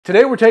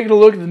Today we're taking a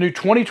look at the new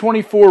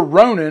 2024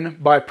 Ronan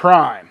by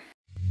Prime.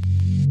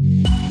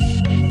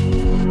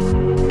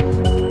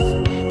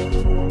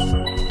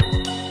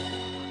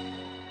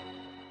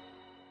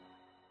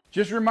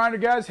 Just a reminder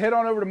guys, head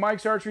on over to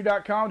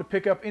Mike'sArchery.com to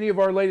pick up any of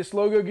our latest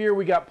logo gear.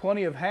 We got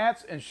plenty of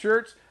hats and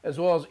shirts as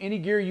well as any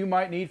gear you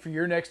might need for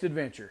your next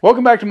adventure.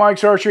 Welcome back to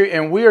Mike's Archery,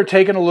 and we are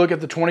taking a look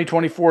at the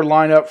 2024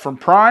 lineup from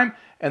Prime,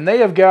 and they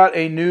have got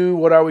a new,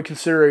 what I would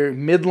consider a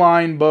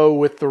midline bow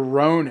with the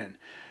Ronan.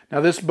 Now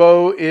this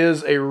bow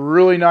is a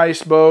really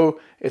nice bow.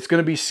 It's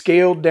going to be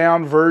scaled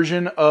down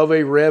version of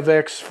a Rev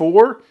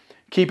X4,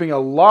 keeping a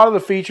lot of the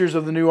features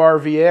of the new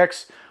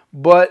RVX,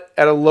 but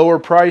at a lower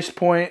price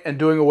point and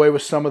doing away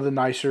with some of the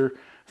nicer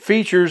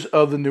features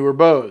of the newer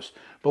bows.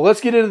 But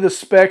let's get into the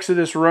specs of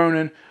this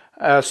Ronan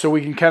so we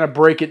can kind of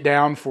break it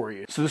down for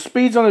you. So the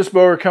speeds on this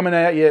bow are coming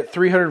at you at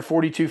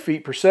 342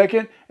 feet per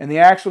second, and the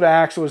axle to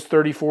axle is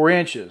 34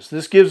 inches.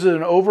 This gives it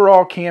an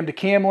overall cam to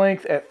cam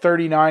length at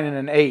 39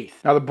 1/8.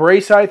 Now the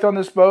brace height on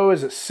this bow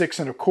is at 6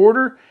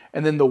 1/4,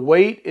 and then the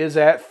weight is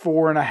at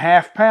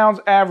 4.5 pounds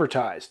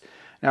advertised.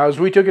 Now as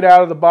we took it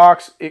out of the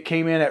box, it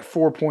came in at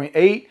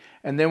 4.8.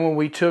 And then when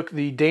we took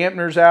the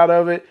dampeners out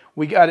of it,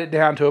 we got it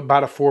down to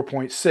about a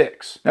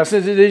 4.6. Now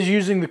since it is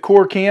using the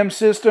core cam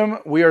system,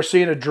 we are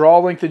seeing a draw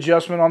length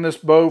adjustment on this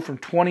bow from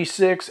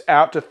 26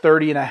 out to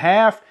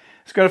 30.5.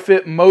 It's going to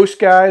fit most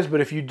guys,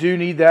 but if you do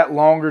need that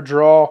longer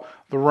draw,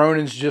 the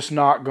Ronan's just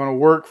not going to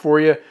work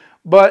for you.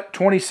 But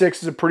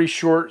 26 is a pretty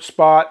short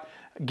spot,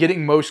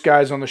 getting most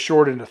guys on the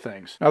short end of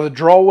things. Now the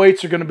draw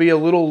weights are going to be a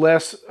little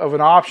less of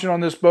an option on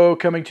this bow,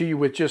 coming to you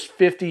with just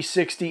 50,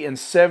 60, and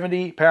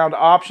 70 pound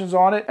options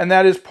on it, and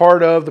that is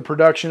part of the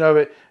production of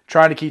it,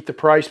 trying to keep the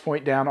price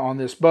point down on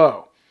this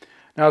bow.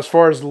 Now as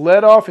far as the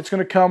let-off, it's going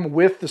to come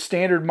with the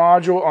standard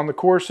module on the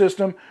core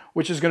system,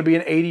 which is going to be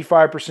an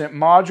 85%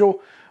 module,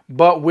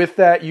 but with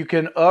that you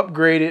can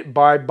upgrade it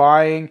by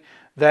buying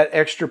that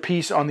extra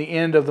piece on the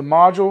end of the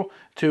module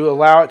to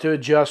allow it to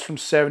adjust from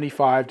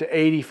 75 to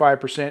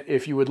 85%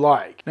 if you would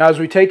like. Now as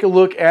we take a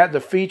look at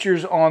the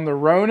features on the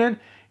Ronan,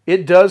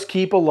 it does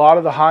keep a lot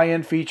of the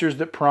high-end features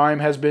that Prime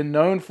has been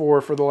known for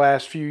the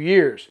last few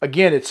years.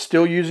 Again, it's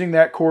still using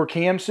that core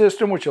cam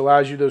system, which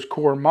allows you those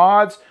core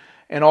mods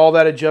and all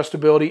that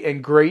adjustability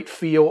and great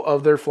feel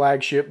of their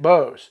flagship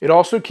bows. It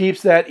also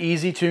keeps that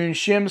easy tune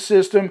shim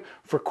system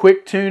for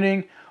quick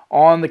tuning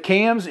on the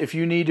cams. If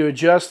you need to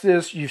adjust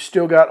this, you've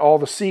still got all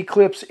the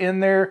C-clips in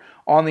there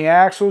on the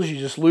axles. You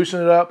just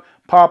loosen it up,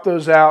 pop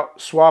those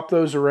out, swap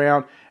those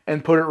around,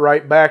 and put it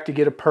right back to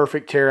get a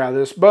perfect tear out of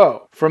this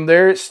bow. From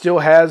there, it still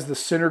has the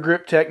center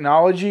grip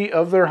technology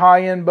of their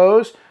high-end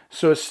bows,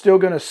 so it's still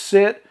going to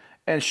sit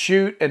and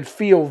shoot and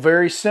feel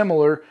very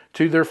similar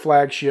to their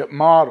flagship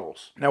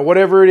models. Now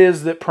whatever it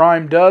is that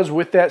Prime does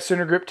with that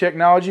center grip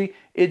technology,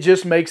 it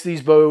just makes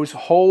these bows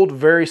hold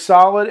very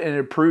solid and it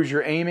improves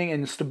your aiming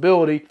and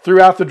stability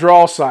throughout the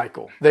draw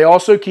cycle. They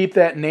also keep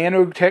that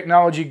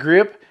nanotechnology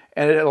grip,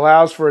 and it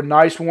allows for a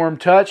nice warm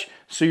touch,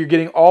 so you're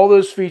getting all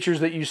those features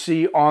that you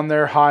see on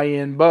their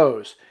high-end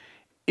bows.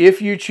 If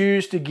you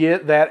choose to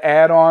get that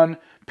add-on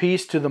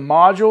piece to the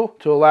module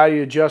to allow you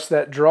to adjust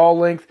that draw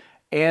length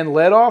and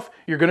let off,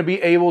 you're going to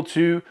be able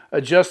to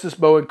adjust this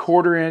bow in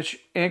 1/4 inch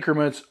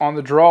increments on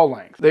the draw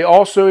length. They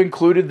also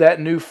included that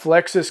new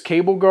Flexus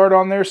cable guard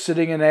on there,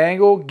 sitting at an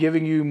angle,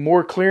 giving you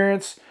more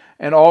clearance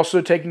and also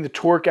taking the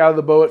torque out of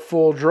the bow at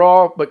full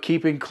draw, but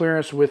keeping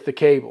clearance with the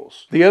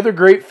cables. The other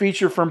great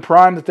feature from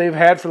Prime that they've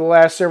had for the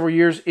last several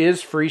years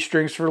is free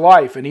strings for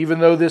life. And even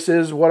though this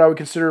is what I would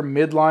consider a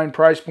midline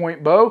price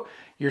point bow,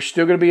 you're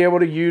still going to be able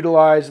to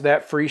utilize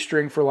that free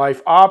string for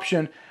life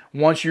option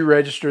once you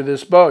register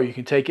this bow. You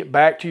can take it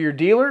back to your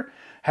dealer,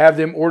 have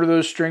them order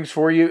those strings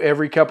for you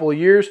every couple of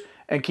years,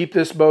 and keep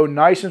this bow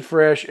nice and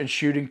fresh and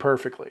shooting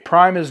perfectly.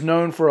 Prime is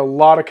known for a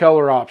lot of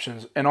color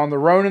options, and on the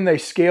Ronan they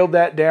scaled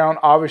that down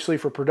obviously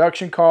for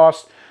production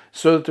costs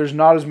so that there's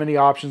not as many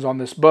options on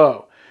this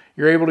bow.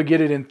 You're able to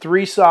get it in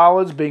 3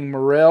 solids, being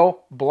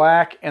Morel,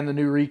 Black, and the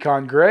new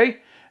Recon Gray,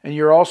 and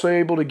you're also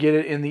able to get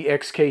it in the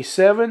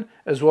XK7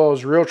 as well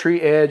as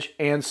Realtree Edge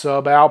and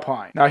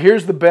Subalpine. Now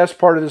here's the best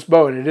part of this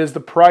bow, and it is the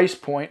price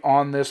point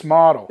on this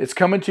model. It's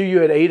coming to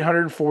you at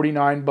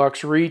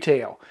 $849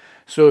 retail.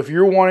 So if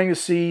you're wanting to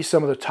see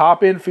some of the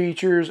top end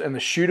features and the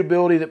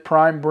shootability that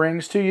Prime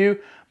brings to you,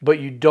 but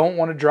you don't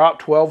want to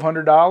drop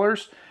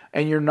 $1,200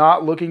 and you're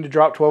not looking to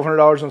drop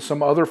 $1,200 on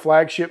some other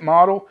flagship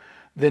model,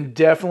 then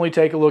definitely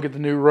take a look at the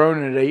new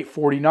Ronan at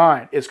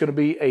 $849. It's going to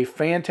be a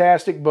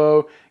fantastic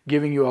bow,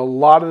 giving you a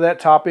lot of that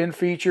top end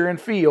feature and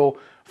feel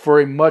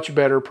for a much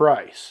better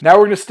price. Now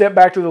we're going to step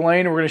back to the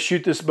lane and we're going to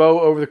shoot this bow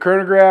over the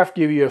chronograph,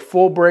 give you a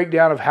full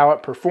breakdown of how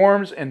it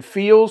performs and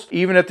feels.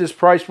 Even at this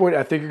price point,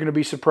 I think you're going to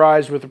be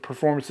surprised with the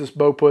performance this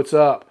bow puts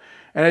up.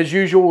 And as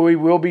usual, we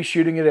will be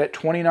shooting it at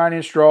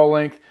 29-inch draw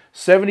length,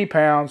 70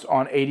 pounds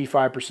on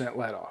 85%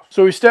 let off.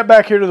 So we step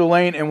back here to the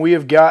lane and we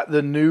have got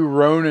the new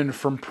Ronan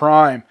from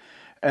Prime.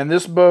 And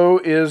this bow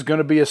is going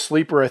to be a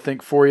sleeper, I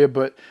think, for you,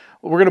 but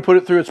we're going to put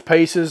it through its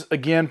paces.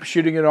 Again,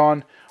 shooting it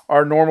on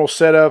our normal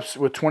setups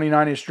with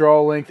 29-inch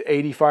draw length,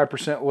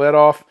 85% let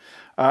off,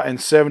 and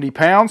 70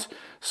 pounds.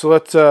 So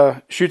let's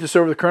shoot this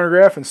over the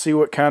chronograph and see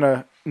what kind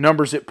of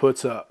numbers it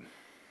puts up.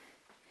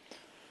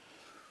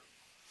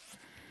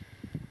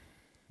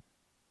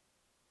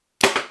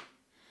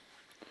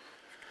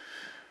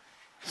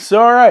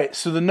 So, all right,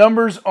 so the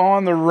numbers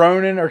on the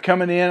Ronan are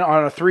coming in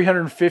on a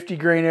 350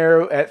 grain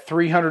arrow at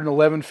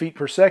 311 feet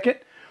per second.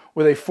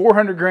 With a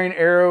 400 grain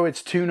arrow,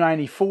 it's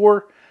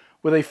 294.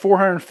 With a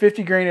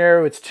 450 grain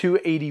arrow, it's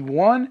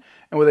 281.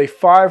 And with a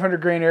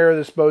 500 grain arrow,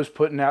 this bow is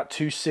putting out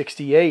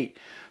 268.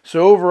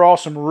 So overall,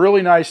 some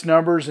really nice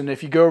numbers. And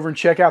if you go over and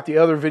check out the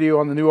other video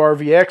on the new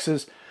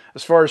RVXs,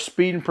 as far as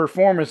speed and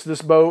performance,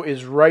 this bow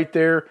is right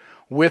there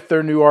with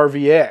their new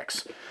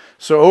RVX.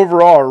 So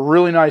overall, a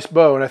really nice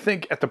bow. And I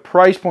think at the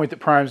price point that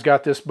Prime's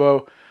got this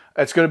bow,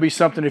 it's going to be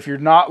something, if you're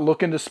not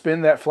looking to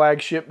spend that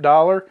flagship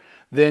dollar,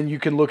 then you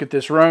can look at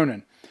this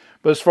Ronan.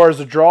 But as far as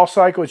the draw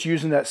cycle, it's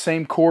using that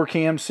same core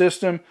cam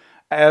system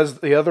as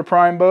the other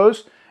Prime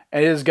bows,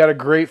 and it has got a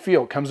great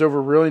feel. It comes over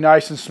really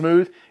nice and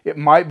smooth. It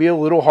might be a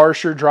little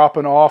harsher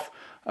dropping off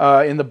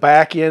in the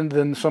back end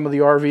than some of the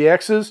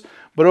RVXs,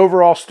 but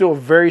overall still a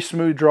very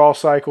smooth draw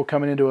cycle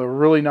coming into a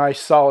really nice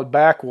solid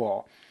back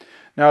wall.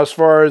 Now, as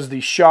far as the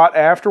shot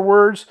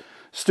afterwards,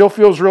 still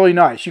feels really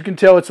nice. You can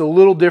tell it's a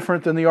little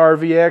different than the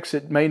RVX.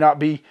 It may not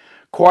be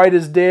quite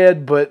as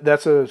dead, but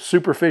that's a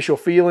superficial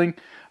feeling.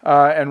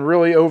 And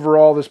really,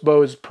 overall, this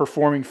bow is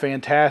performing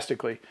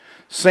fantastically.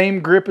 Same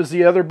grip as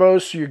the other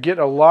bows, so you're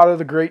getting a lot of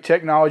the great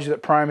technology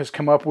that Prime has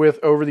come up with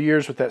over the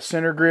years with that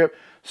center grip.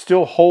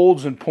 Still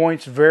holds and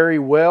points very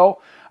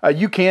well.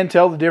 You can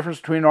tell the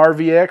difference between an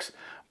RVX,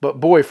 but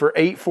boy, for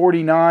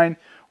 $849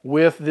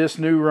 with this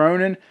new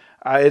Ronan,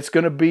 it's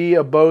going to be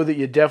a bow that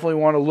you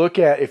definitely want to look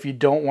at if you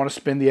don't want to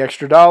spend the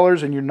extra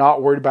dollars and you're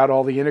not worried about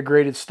all the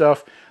integrated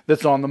stuff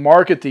that's on the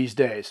market these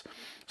days.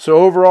 So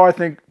overall, I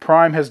think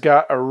Prime has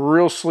got a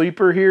real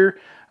sleeper here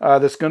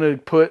that's going to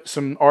put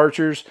some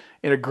archers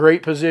in a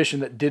great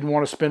position that didn't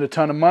want to spend a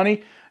ton of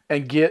money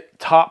and get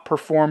top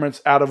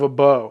performance out of a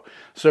bow.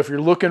 So if you're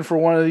looking for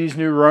one of these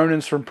new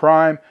Ronans from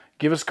Prime,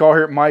 give us a call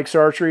here at Mike's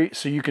Archery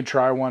so you can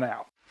try one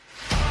out.